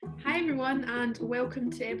everyone, and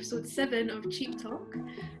welcome to episode 7 of Cheap Talk.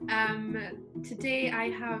 Today I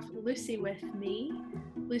have Lucy with me.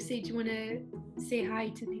 Lucy, do you want to say hi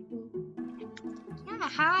to people? Yeah,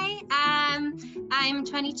 hi. I'm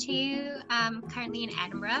 22, currently in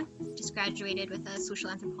Edinburgh, just graduated with a social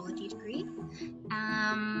anthropology degree.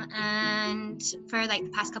 And for like the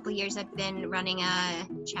past couple of years, I've been running a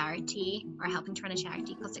charity, or helping to run a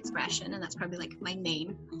charity called Sexpression, and that's probably like my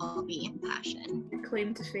main hobby and passion.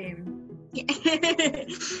 Claim to fame. Yeah.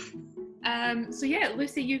 So yeah,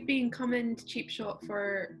 Lucy, you've been coming to Cheap Shop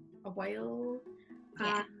for a while.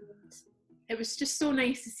 Yeah. And it was just so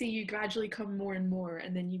nice to see you gradually come more and more,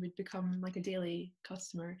 and then you would become like a daily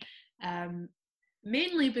customer.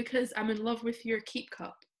 Mainly because I'm in love with your Keep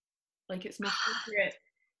Cup. Like, it's my favourite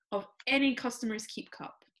of any customer's Keep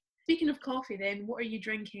Cup. Speaking of coffee then, what are you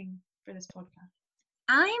drinking for this podcast?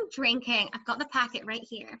 I'm drinking, I've got the packet right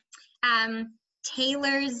here,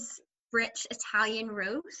 Taylor's British Italian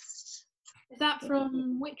Roast. Is that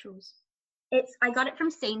from Waitrose? I got it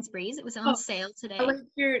from Sainsbury's. It was on sale today. I like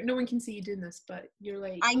no one can see you doing this, but you're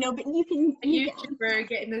like, I know, but you can. A YouTuber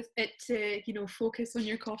getting it to, focus on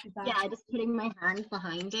your coffee bag. Yeah, just putting my hand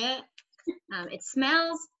behind it. It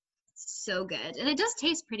smells so good, and it does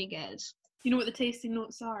taste pretty good. You know what the tasting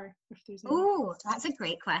notes are? Oh, that's a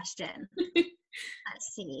great question.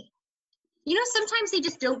 Let's see. You know, sometimes they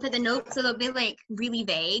just don't put the notes, so they'll be like really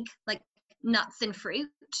vague, like nuts and fruit.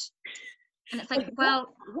 And it's like,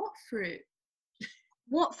 well, what fruit?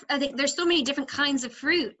 I think there's so many different kinds of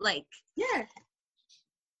fruit, like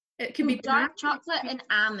it can be dark chocolate and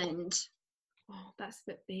almond. Oh, that's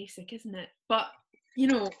a bit basic, isn't it? But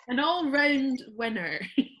an all-round winner.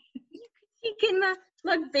 You can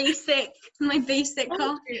my basic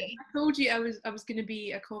coffee. I told you I was going to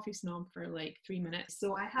be a coffee snob for like 3 minutes.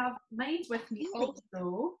 So I have mine with me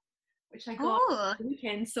also, which I got the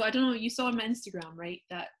weekend. So I don't know, you saw on my Instagram, right,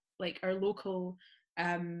 that like our local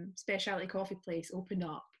specialty coffee place opened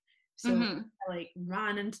up. So I like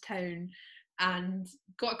ran into town and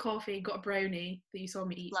got a coffee, got a brownie that you saw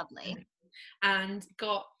me eat. Lovely. And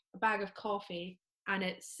got a bag of coffee, and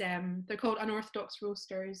it's they're called Unorthodox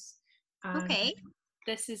Roasters. Okay.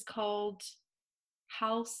 This is called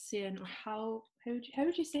Halcyon, or how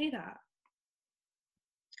would you say that?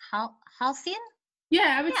 Halcyon?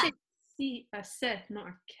 Yeah, I would say a Sith, not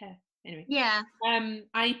a K. Anyway. Yeah.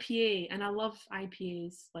 IPA, and I love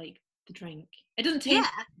IPAs, like the drink. It doesn't taste,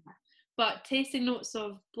 but tasting notes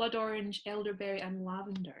of blood orange, elderberry, and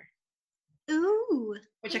lavender. Ooh.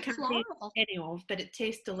 Which I can't taste any of, but it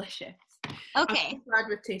tastes delicious. Okay. I'm bad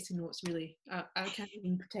with tasting notes, really. I can't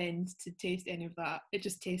even pretend to taste any of that. It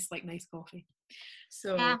just tastes like nice coffee.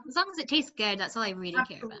 So yeah, as long as it tastes good, that's all I really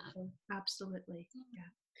care about. Absolutely.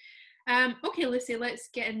 Yeah. Okay, Lucy, let's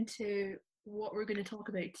get into what we're going to talk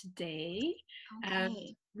about today.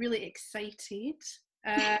 Okay. Really excited.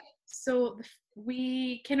 So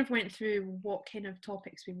we kind of went through what kind of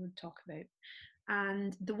topics we would talk about.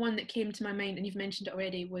 And the one that came to my mind, and you've mentioned it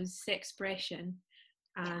already, was Sexpression.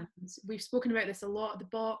 And we've spoken about this a lot at the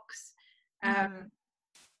box.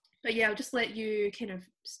 But yeah, I'll just let you kind of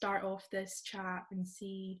start off this chat and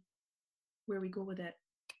see where we go with it.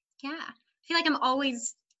 Yeah. I feel like I'm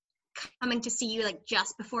always coming to see you like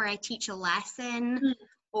just before I teach a lesson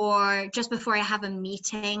or just before I have a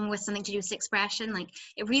meeting with something to do with Sexpression. Like,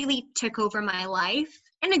 it really took over my life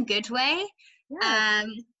in a good way. Yeah.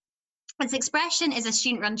 And Sexpression is a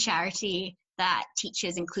student-run charity that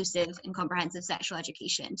teaches inclusive and comprehensive sexual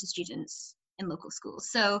education to students in local schools.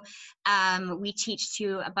 So we teach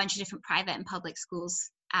to a bunch of different private and public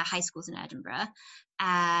schools, high schools in Edinburgh.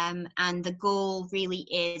 And the goal really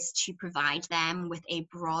is to provide them with a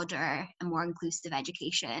broader and more inclusive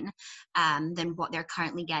education than what they're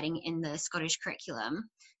currently getting in the Scottish curriculum.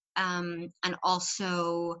 And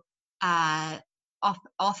also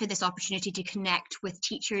offer this opportunity to connect with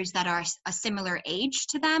teachers that are a similar age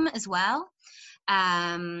to them as well,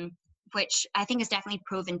 which I think is definitely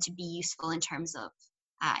proven to be useful in terms of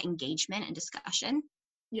engagement and discussion.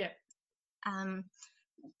 Yeah.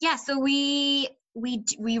 So we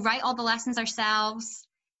write all the lessons ourselves.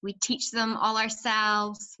 We teach them all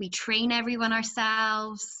ourselves. We train everyone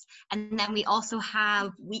ourselves. And then we also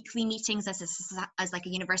have weekly meetings as like a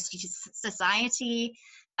university society.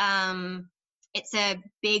 It's a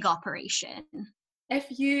big operation. If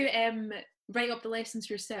you write up the lessons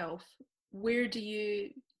yourself, where do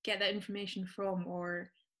you get that information from,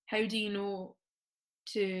 or how do you know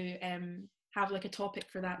to have like a topic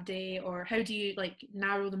for that day, or how do you like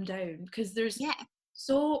narrow them down? Because there's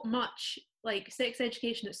so much like sex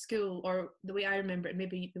education at school, or the way I remember it,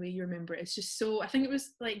 maybe the way you remember it, it's just so, I think it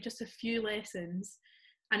was like just a few lessons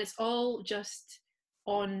and it's all just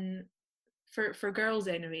on, for girls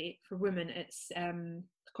anyway, for women it's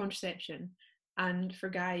contraception, and for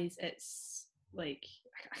guys it's like,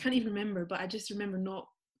 I can't even remember, but I just remember not,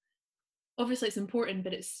 obviously it's important,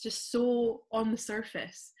 but it's just so on the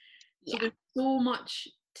surface. So Yeah. there's so much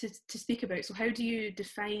to speak about. So how do you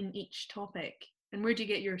define each topic, and where do you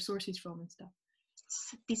get your sources from and stuff?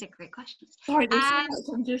 These are great questions. Sorry, there's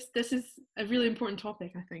so much. This is a really important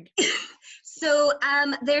topic, I think. So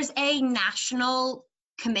there's a national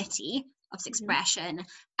committee of expression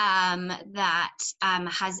that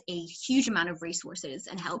has a huge amount of resources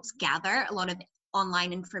and helps gather a lot of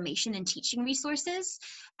online information and teaching resources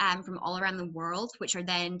from all around the world, which are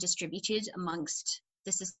then distributed amongst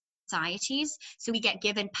the societies. So we get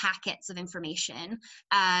given packets of information.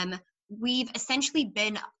 We've essentially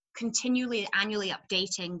been continually annually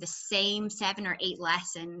updating the same 7 or 8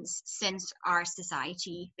 lessons since our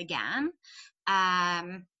society began,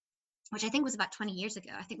 which I think was about 20 years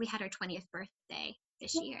ago. I think we had our 20th birthday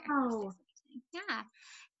this year. Wow.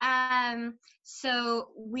 Yeah. So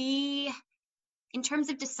we, in terms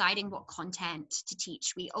of deciding what content to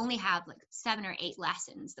teach, we only have like 7 or 8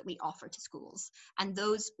 lessons that we offer to schools, and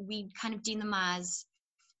those we kind of deem them as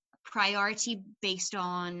priority based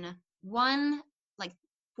on, one, like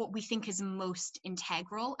what we think is most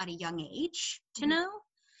integral at a young age to know,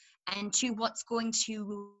 and two, what's going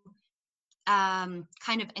to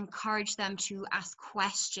kind of encourage them to ask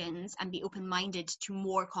questions and be open-minded to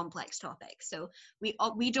more complex topics. So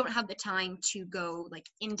we don't have the time to go like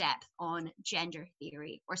in depth on gender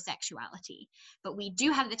theory or sexuality, but we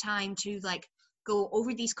do have the time to like go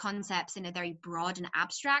over these concepts in a very broad and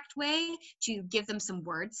abstract way, to give them some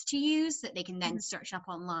words to use that they can then search up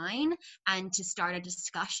online, and to start a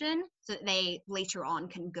discussion so that they later on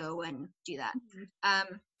can go and do that.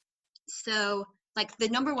 So like the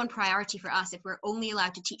number one priority for us, if we're only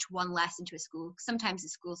allowed to teach one lesson to a school, sometimes the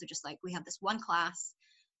schools are just like, we have this one class,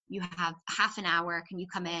 you have half an hour, can you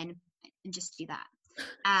come in and just do that?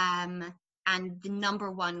 And the number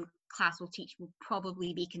one class we'll teach will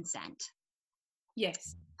probably be consent.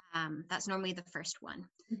 Yes. That's normally the first one,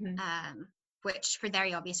 which for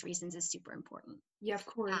very obvious reasons is super important. Yeah, of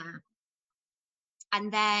course.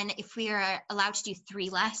 And then if we are allowed to do 3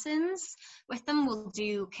 lessons with them, we'll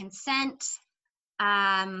do consent,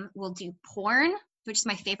 we'll do porn, which is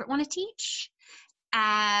my favorite one to teach,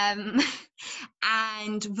 and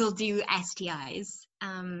we'll do STIs,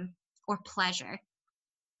 or pleasure.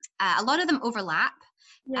 A lot of them overlap,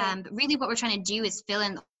 but really what we're trying to do is fill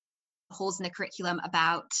in holes in the curriculum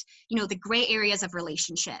about, you know, the gray areas of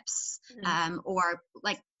relationships, or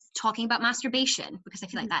like talking about masturbation, because I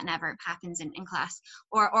feel like that never happens in class,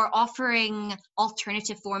 or offering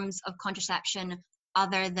alternative forms of contraception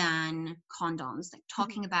other than condoms, like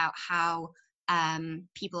talking about how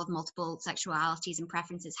people of multiple sexualities and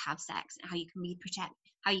preferences have sex, and how you can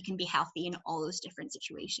how you can be healthy in all those different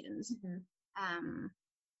situations.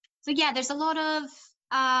 So yeah, there's a lot of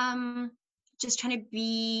just trying to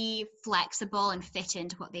be flexible and fit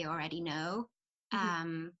into what they already know,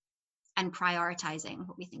 and prioritizing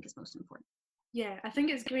what we think is most important. Yeah, I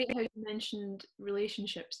think it's great how you mentioned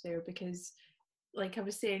relationships there, because like I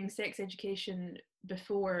was saying, sex education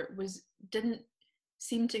before didn't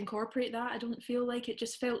seem to incorporate that. I don't feel like it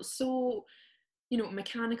just felt so, you know,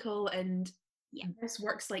 mechanical, and this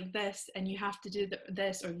works like this, and you have to do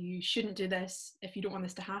this, or you shouldn't do this if you don't want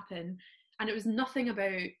this to happen. And it was nothing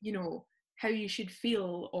about, you know, how you should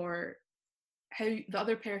feel, or how the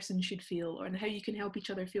other person should feel, or and how you can help each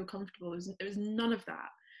other feel comfortable. It was none of that.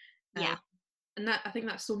 And that, I think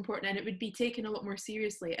that's so important, and it would be taken a lot more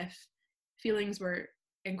seriously if feelings were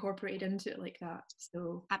incorporated into it like that.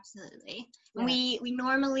 So absolutely. We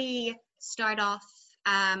normally start off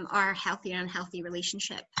our healthy and unhealthy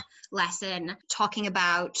relationship lesson talking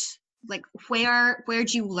about like where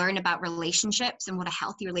do you learn about relationships and what a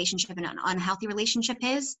healthy relationship and an unhealthy relationship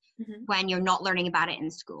is when you're not learning about it in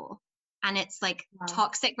school. And it's like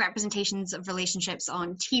toxic representations of relationships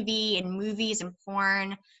on TV and movies and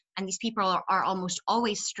porn, and these people are almost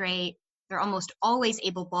always straight, they're almost always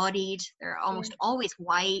able-bodied, they're almost always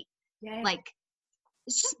white. Like,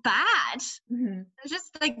 it's just bad. It's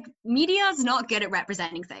just like media is not good at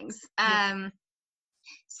representing things.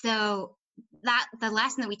 So that the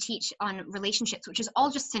lesson that we teach on relationships, which is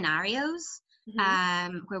all just scenarios,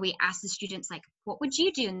 where we ask the students like, what would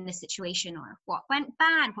you do in this situation, or what went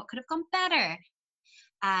bad, what could have gone better,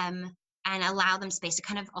 and allow them space to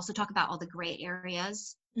kind of also talk about all the gray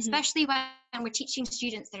areas, especially when we're teaching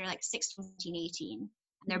students that are like 16, 18, and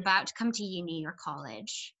they're about to come to uni or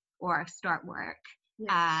college or start work.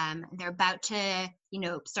 they're about to,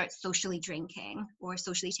 start socially drinking or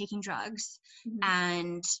socially taking drugs,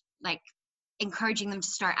 and like encouraging them to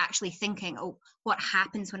start actually thinking, oh, what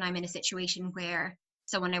happens when I'm in a situation where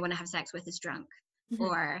someone I want to have sex with is drunk,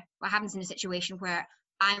 or what happens in a situation where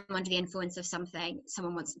I'm under the influence of something,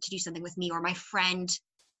 someone wants to do something with me, or my friend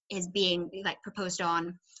is being like proposed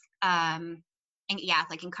on, and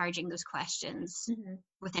like encouraging those questions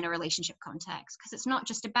within a relationship context, because it's not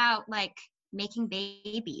just about like making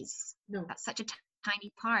babies. No, that's such a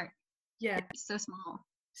tiny part. It's so small,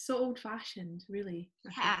 so old-fashioned, really.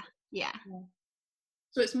 Yeah.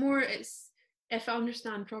 So it's if I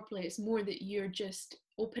understand properly, it's more that you're just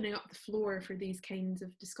opening up the floor for these kinds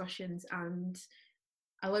of discussions and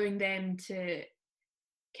allowing them to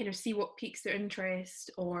kind of see what piques their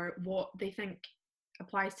interest or what they think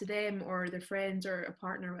applies to them or their friends or a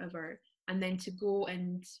partner or whatever, and then to go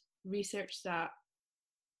and research that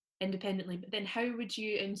independently. But then how would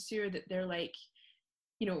you ensure that they're like,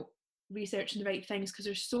 researching the right things? Because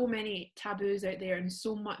there's so many taboos out there and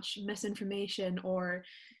so much misinformation, or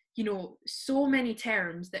so many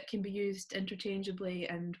terms that can be used interchangeably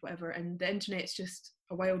and whatever, and the internet's just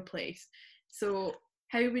a wild place. So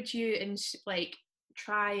how would you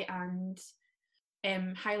try and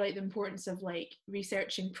highlight the importance of like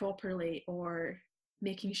researching properly or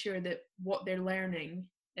making sure that what they're learning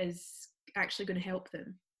is actually going to help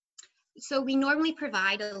them? So we normally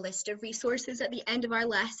provide a list of resources at the end of our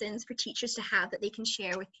lessons for teachers to have that they can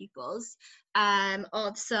share with pupils,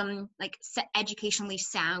 of some like educationally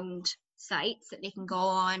sound sites that they can go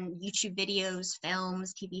on, YouTube videos,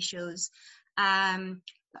 films, TV shows.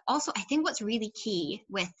 But also, I think what's really key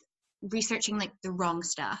with researching like the wrong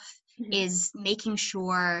stuff is making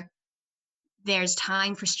sure there's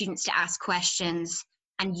time for students to ask questions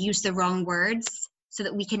and use the wrong words, so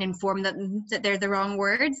that we can inform them that they're the wrong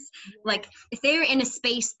words. Like if they're in a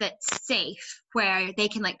space that's safe, where they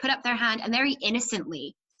can like put up their hand and very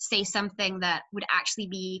innocently say something that would actually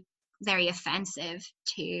be very offensive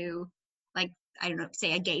to, like, I don't know,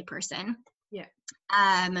 say a gay person.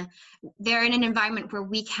 They're in an environment where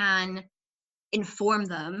we can inform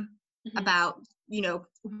them about,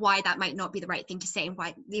 why that might not be the right thing to say and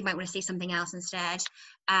why they might want to say something else instead,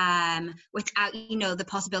 without, the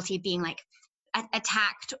possibility of being like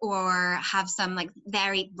attacked or have some like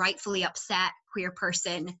very rightfully upset queer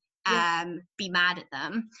person be mad at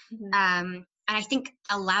them. And I think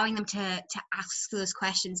allowing them to ask those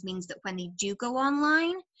questions means that when they do go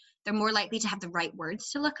online, they're more likely to have the right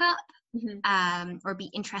words to look up, or be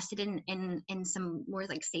interested in some more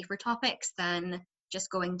like safer topics than just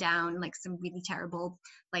going down like some really terrible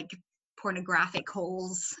like pornographic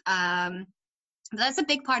holes. That's a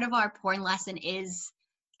big part of our porn lesson, is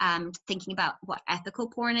thinking about what ethical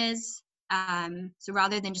porn is. So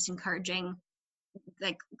rather than just encouraging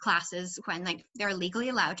like classes when like they're legally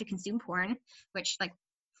allowed to consume porn, which like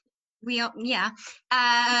we all,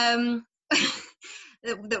 that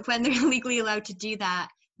when they're legally allowed to do that,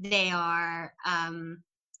 they are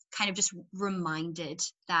kind of just reminded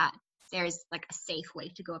that there's like a safe way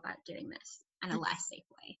to go about doing this and a less safe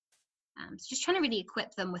way. So just trying to really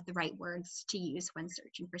equip them with the right words to use when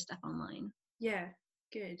searching for stuff online. Yeah,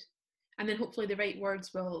 good. And then hopefully the right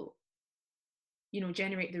words will,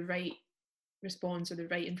 generate the right response or the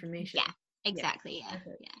right information. Yeah, exactly.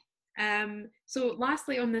 Yeah. So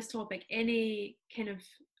lastly on this topic, any kind of,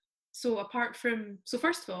 so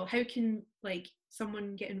first of all, how can like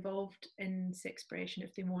someone get involved in Sexpression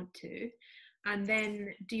if they want to? And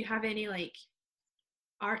then do you have any like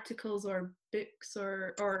articles or books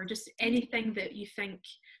or just anything that you think,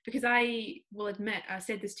 because I will admit, I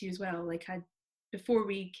said this to you as well, like before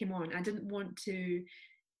we came on, I didn't want to,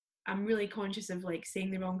 I'm really conscious of like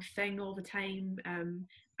saying the wrong thing all the time, and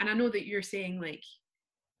I know that you're saying like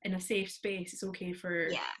in a safe space it's okay for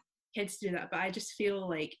kids to do that, but I just feel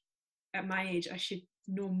like at my age I should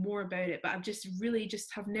know more about it, but I've just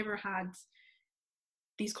have never had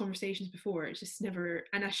these conversations before. It's just never,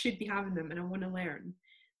 and I should be having them and I want to learn.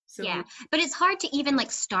 So yeah, but it's hard to even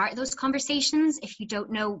like start those conversations if you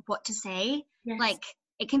don't know what to say. Like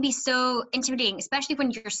it can be so intimidating, especially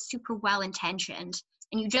when you're super well intentioned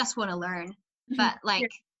and you just want to learn, but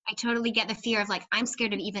like I totally get the fear of like, I'm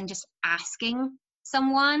scared of even just asking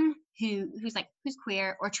someone who's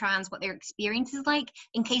queer or trans what their experience is like,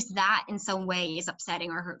 in case that in some way is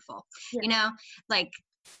upsetting or hurtful.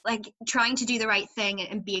 Like trying to do the right thing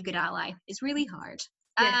and be a good ally is really hard.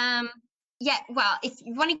 Well, if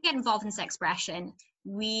you want to get involved in Sexpression,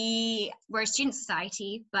 we're a student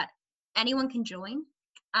society, but anyone can join.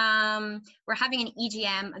 We're having an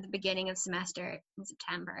EGM at the beginning of semester in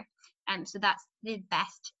September, so that's the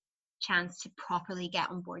best chance to properly get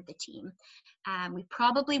on board the team. We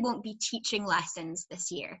probably won't be teaching lessons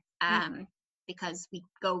this year, because we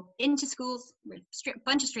go into schools, we're a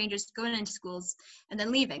bunch of strangers going into schools and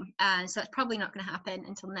then leaving. So it's probably not going to happen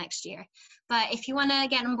until next year. But if you want to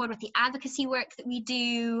get on board with the advocacy work that we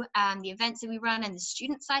do, the events that we run, and the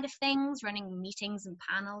student side of things, running meetings and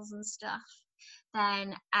panels and stuff,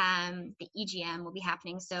 then the EGM will be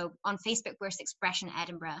happening. So on Facebook, we're Sexpression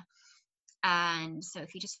Edinburgh. And so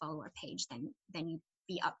if you just follow our page, then you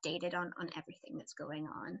be updated on everything that's going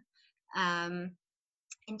on.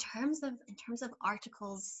 In terms of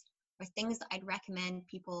articles or things that I'd recommend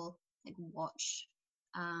people like watch,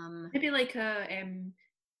 maybe like a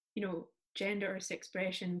gender or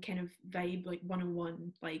sexpression kind of vibe, like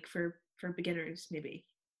 101, like for beginners, maybe.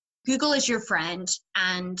 Google is your friend,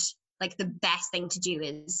 and like the best thing to do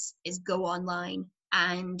is go online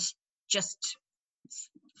and just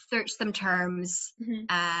search some terms.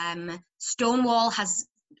 Stonewall has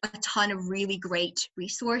a ton of really great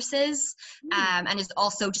resources, and is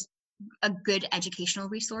also just a good educational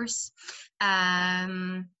resource.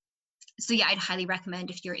 So yeah, I'd highly recommend,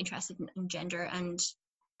 if you're interested in gender and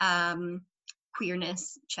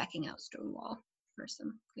queerness, checking out Stonewall for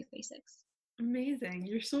some quick basics. Amazing.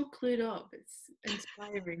 You're so clued up. It's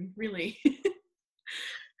inspiring, really.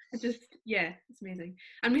 It's amazing.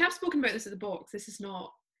 And we have spoken about this at the box. This is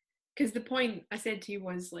not, because the point I said to you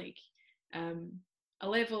was like a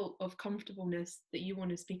level of comfortableness that you want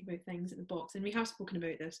to speak about things at the box, and we have spoken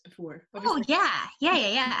about this before. Obviously, yeah.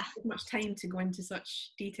 Not much time to go into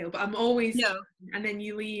such detail, but I'm always and then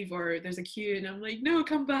you leave or there's a queue and I'm like, no,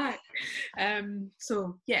 come back.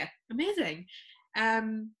 So yeah, amazing.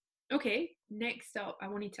 Okay, next up I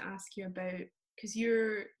wanted to ask you about, because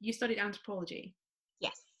you studied anthropology.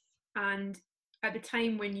 Yes. And at the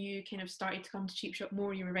time when you kind of started to come to Cheap Shop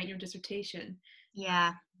more, you were writing your dissertation.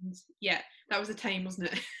 Yeah. And that was a time,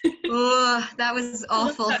 wasn't it? Oh, that was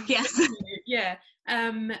awful. Yes. Yeah.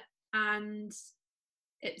 And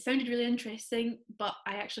it sounded really interesting, but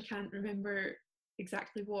I actually can't remember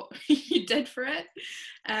exactly what you did for it.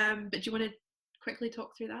 But do you want to quickly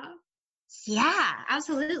talk through that? Yeah,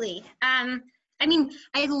 absolutely. I mean,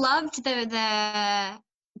 I loved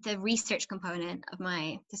the research component of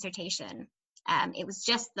my dissertation. It was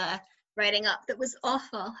just the writing up that was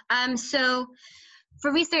awful. So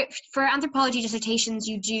for anthropology dissertations,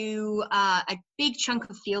 you do a big chunk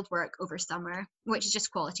of field work over summer, which is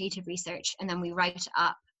just qualitative research, and then we write it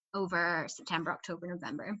up over September, October,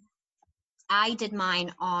 November. I did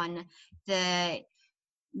mine on the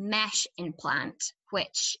mesh implant,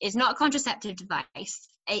 which is not a contraceptive device.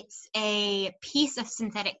 It's a piece of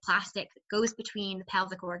synthetic plastic that goes between the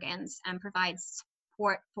pelvic organs and provides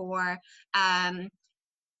support for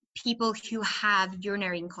people who have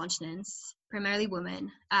urinary incontinence, primarily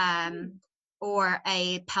women, or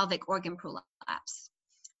a pelvic organ prolapse.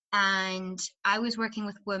 And I was working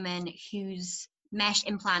with women whose mesh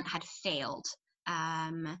implant had failed.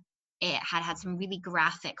 It had some really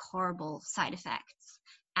graphic, horrible side effects.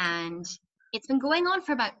 And it's been going on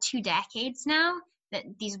for about 2 decades now, that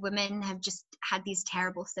these women have just had these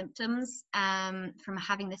terrible symptoms from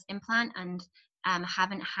having this implant, and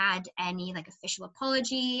haven't had any like official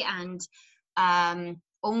apology, and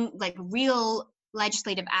like real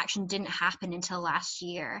legislative action didn't happen until last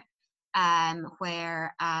year,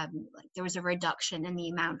 where like there was a reduction in the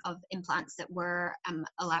amount of implants that were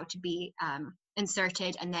allowed to be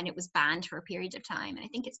inserted, and then it was banned for a period of time, and I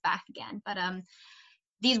think it's back again. But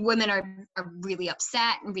these women are really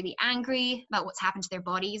upset and really angry about what's happened to their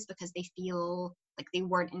bodies, because they feel like they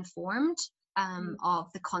weren't informed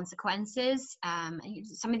of the consequences.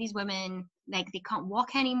 Some of these women, like, they can't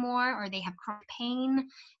walk anymore, or they have chronic pain.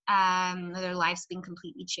 Their lives been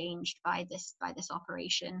completely changed by this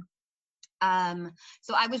operation.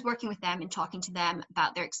 So I was working with them and talking to them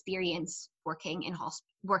about their experience their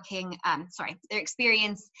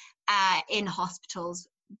experience in hospitals,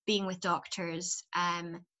 being with doctors,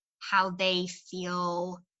 how they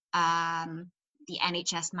feel the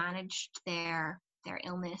NHS managed their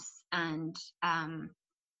illness, and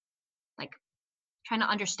like trying to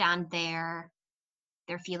understand their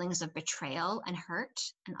feelings of betrayal and hurt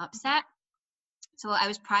and upset. So I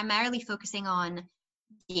was primarily focusing on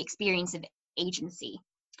the experience of agency.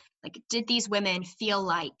 Like, did these women feel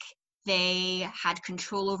like they had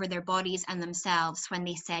control over their bodies and themselves when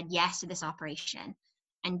they said yes to this operation?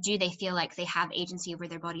 And do they feel like they have agency over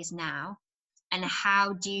their bodies now? And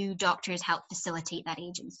how do doctors help facilitate that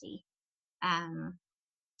agency?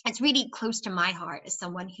 It's really close to my heart as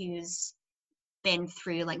someone who's been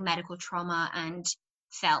through like medical trauma and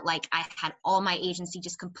felt like I had all my agency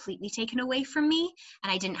just completely taken away from me,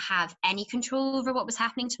 and I didn't have any control over what was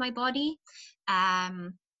happening to my body. I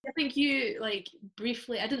think you, like,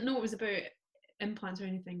 briefly, I didn't know it was about implants or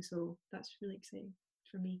anything, so that's really exciting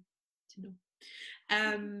for me to know.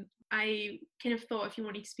 I kind of thought if you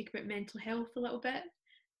wanted to speak about mental health a little bit,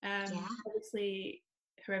 Yeah. obviously,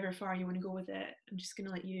 however far you want to go with it, I'm just going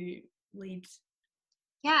to let you lead.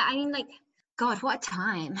 Yeah, I mean, like, God, what a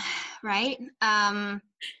time, right?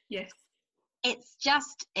 Yes. It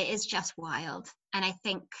is just wild. And I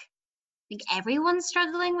think everyone's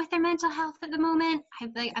struggling with their mental health at the moment.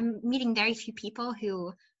 I'm meeting very few people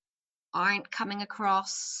who aren't coming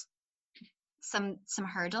across some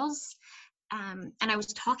hurdles. And I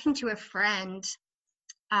was talking to a friend,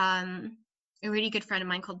 a really good friend of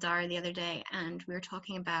mine called Dara the other day, and we were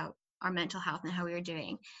talking about our mental health and how we were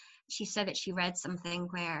doing. She said that she read something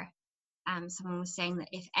where someone was saying that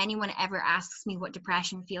if anyone ever asks me what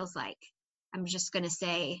depression feels like, I'm just going to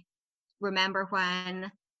say, remember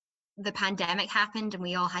when the pandemic happened and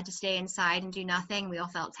we all had to stay inside and do nothing? We all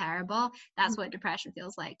felt terrible. That's what depression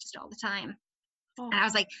feels like, just all the time. Oh. And I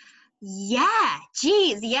was like, yeah,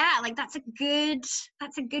 geez, yeah, like that's a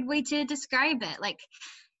good way to describe it. Like,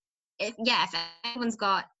 if anyone's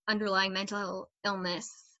got underlying mental illness,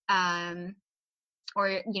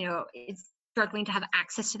 or is struggling to have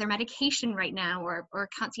access to their medication right now, or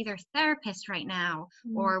can't see their therapist right now,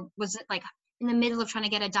 or was it like in the middle of trying to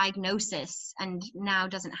get a diagnosis and now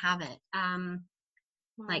doesn't have it,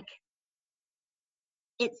 like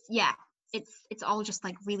it's all just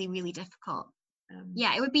like really, really difficult.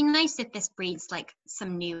 It would be nice if this breeds like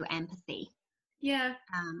some new empathy,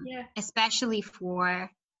 especially for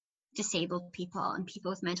disabled people and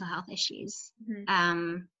people with mental health issues,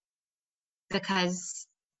 because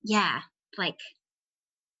like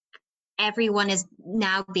everyone is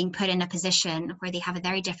now being put in a position where they have a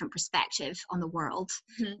very different perspective on the world.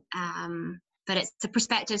 But it's a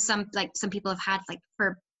perspective some people have had like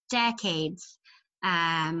for decades,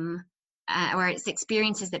 or it's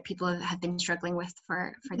experiences that people have been struggling with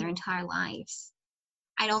for their entire lives.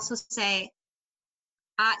 I'd also say,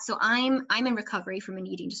 so I'm in recovery from an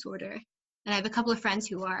eating disorder, and I have a couple of friends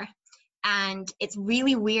who are, and it's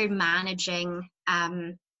really weird managing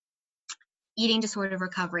eating disorder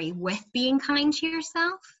recovery with being kind to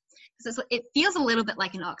yourself, because it feels a little bit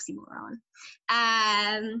like an oxymoron,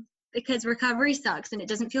 because recovery sucks and it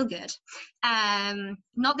doesn't feel good.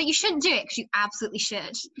 Not that you shouldn't do it, because you absolutely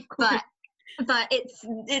should, but it's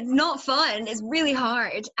not fun. It's really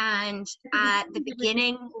hard. And at the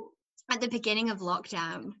beginning of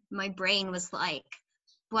lockdown, my brain was like,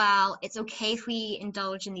 well, it's okay if we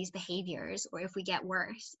indulge in these behaviors or if we get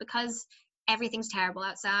worse, because everything's terrible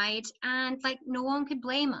outside and like no one could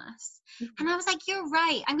blame us. And I was like, you're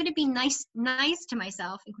right, I'm going to be nice to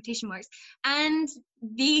myself, in quotation marks, and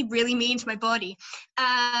be really mean to my body.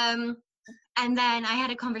 And then I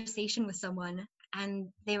had a conversation with someone and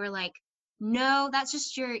they were like, no, that's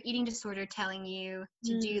just your eating disorder telling you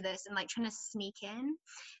to do this, and like trying to sneak in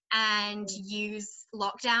and use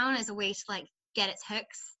lockdown as a way to like get its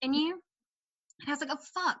hooks in you. And I was like, oh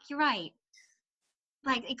fuck, you're right.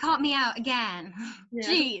 Like, it caught me out again.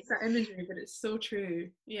 Jeez. That imagery, but it's so true.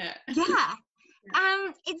 Yeah.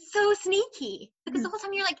 It's so sneaky, because the whole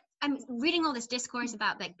time you're like, I'm reading all this discourse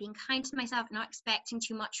about like being kind to myself, not expecting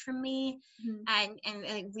too much from me, and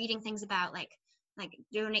like reading things about like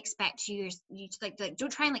don't expect you to like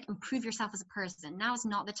don't try and like improve yourself as a person. Now is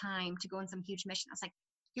not the time to go on some huge mission. I was like,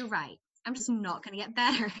 you're right, I'm just not gonna get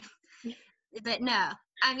better. But no,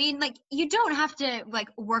 I mean, like, you don't have to like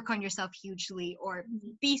work on yourself hugely or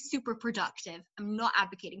be super productive. I'm not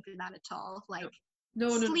advocating for that at all. Like,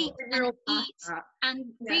 sleep and eat and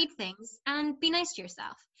read things and be nice to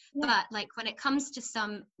yourself. But like, when it comes to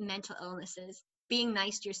some mental illnesses, being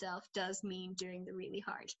nice to yourself does mean doing the really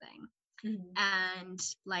hard thing. And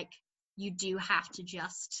like, you do have to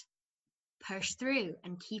just push through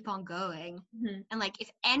and keep on going. And like, if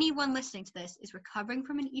anyone listening to this is recovering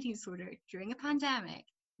from an eating disorder during a pandemic,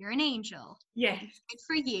 you're an angel. Yes. Good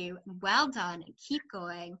for you, and well done, and keep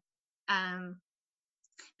going.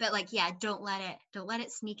 But like, don't let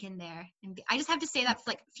it sneak in there. And I just have to say that for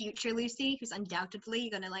like future Lucy, who's undoubtedly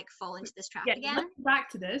gonna like fall into this trap again. Back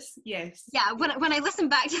to this, yes. Yeah, when I listen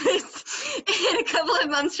back to this in a couple of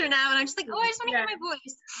months from now, and I'm just like, I just want to hear my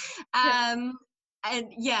voice.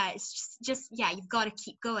 And it's just you've got to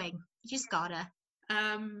keep going. You just gotta.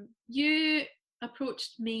 You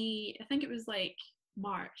approached me, I think it was like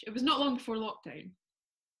March. It was not long before lockdown.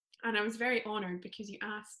 And I was very honoured because you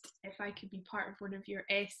asked if I could be part of one of your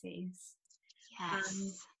essays.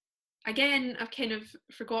 Yes. again, I've kind of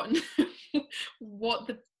forgotten what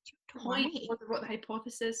the Don't point worry. was, or what the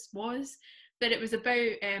hypothesis was, but it was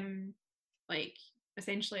about like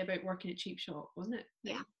essentially about working at Cheap Shop, wasn't it?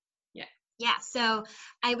 Yeah. Yeah. Yeah, so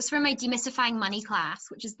I was from my demystifying money class,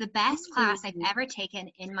 which is the best class I've ever taken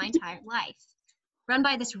in my entire life, run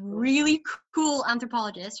by this really cool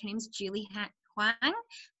anthropologist. Her name's Julie Huang,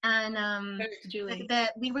 and Shout out to Julie.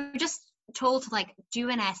 we were just told to like do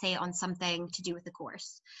an essay on something to do with the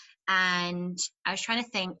course, and I was trying to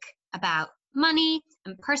think about money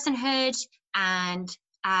and personhood and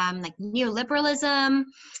like neoliberalism, and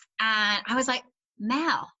I was like,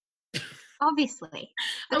 Mel, obviously,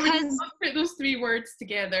 I would because not put those three words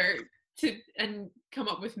together and come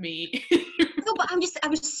up with me. no, but I'm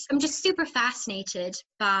just super fascinated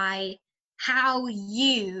by how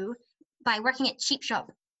you, by working at Cheap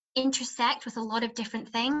Shop, intersect with a lot of different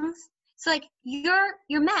things. So like you're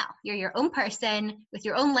Mel, you're your own person with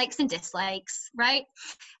your own likes and dislikes, right?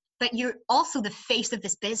 But you're also the face of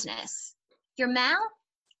this business. You're Mel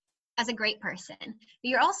as a great person, but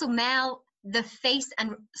you're also Mel, the face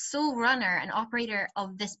and sole runner and operator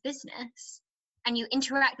of this business. And you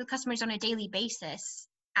interact with customers on a daily basis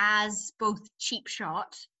as both Cheap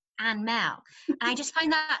Shot and Mel. And I just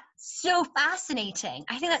find that so fascinating.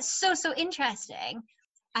 I think that's so interesting.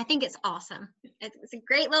 I think it's awesome. It's a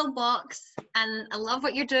great little box, and I love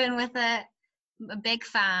what you're doing with it. I'm a big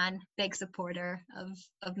fan, big supporter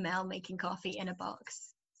of Mel making coffee in a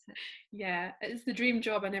box. Yeah, it's the dream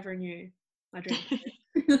job I never knew. I dreamt of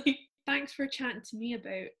it. Thanks for chatting to me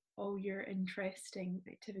about all your interesting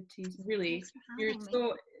activities. Really, you're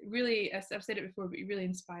so really, as I've said it before, but you're really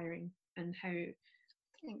inspiring, and how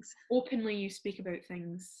Thanks. openly you speak about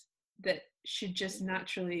things that should just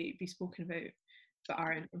naturally be spoken about, but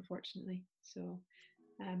aren't, unfortunately. So,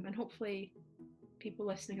 and hopefully people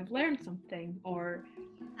listening have learned something, or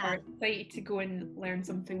are excited to go and learn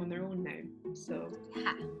something on their own now. So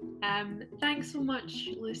thanks so much,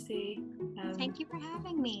 Lucy. Thank you for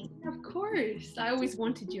having me. Of course, I always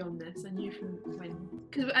wanted you on this. I knew from when,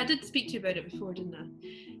 because I did speak to you about it before, didn't I?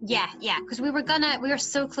 Yeah, because we were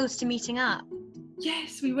so close to meeting up.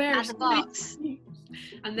 Yes, we were. At the box.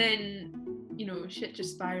 And then, shit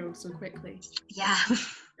just spiraled so quickly. Yeah.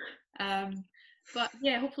 But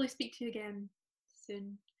yeah, hopefully speak to you again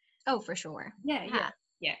soon. Oh, for sure. Yeah.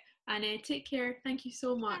 And take care. Thank you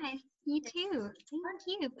so much. Yeah, you too. Thank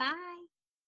you. Bye.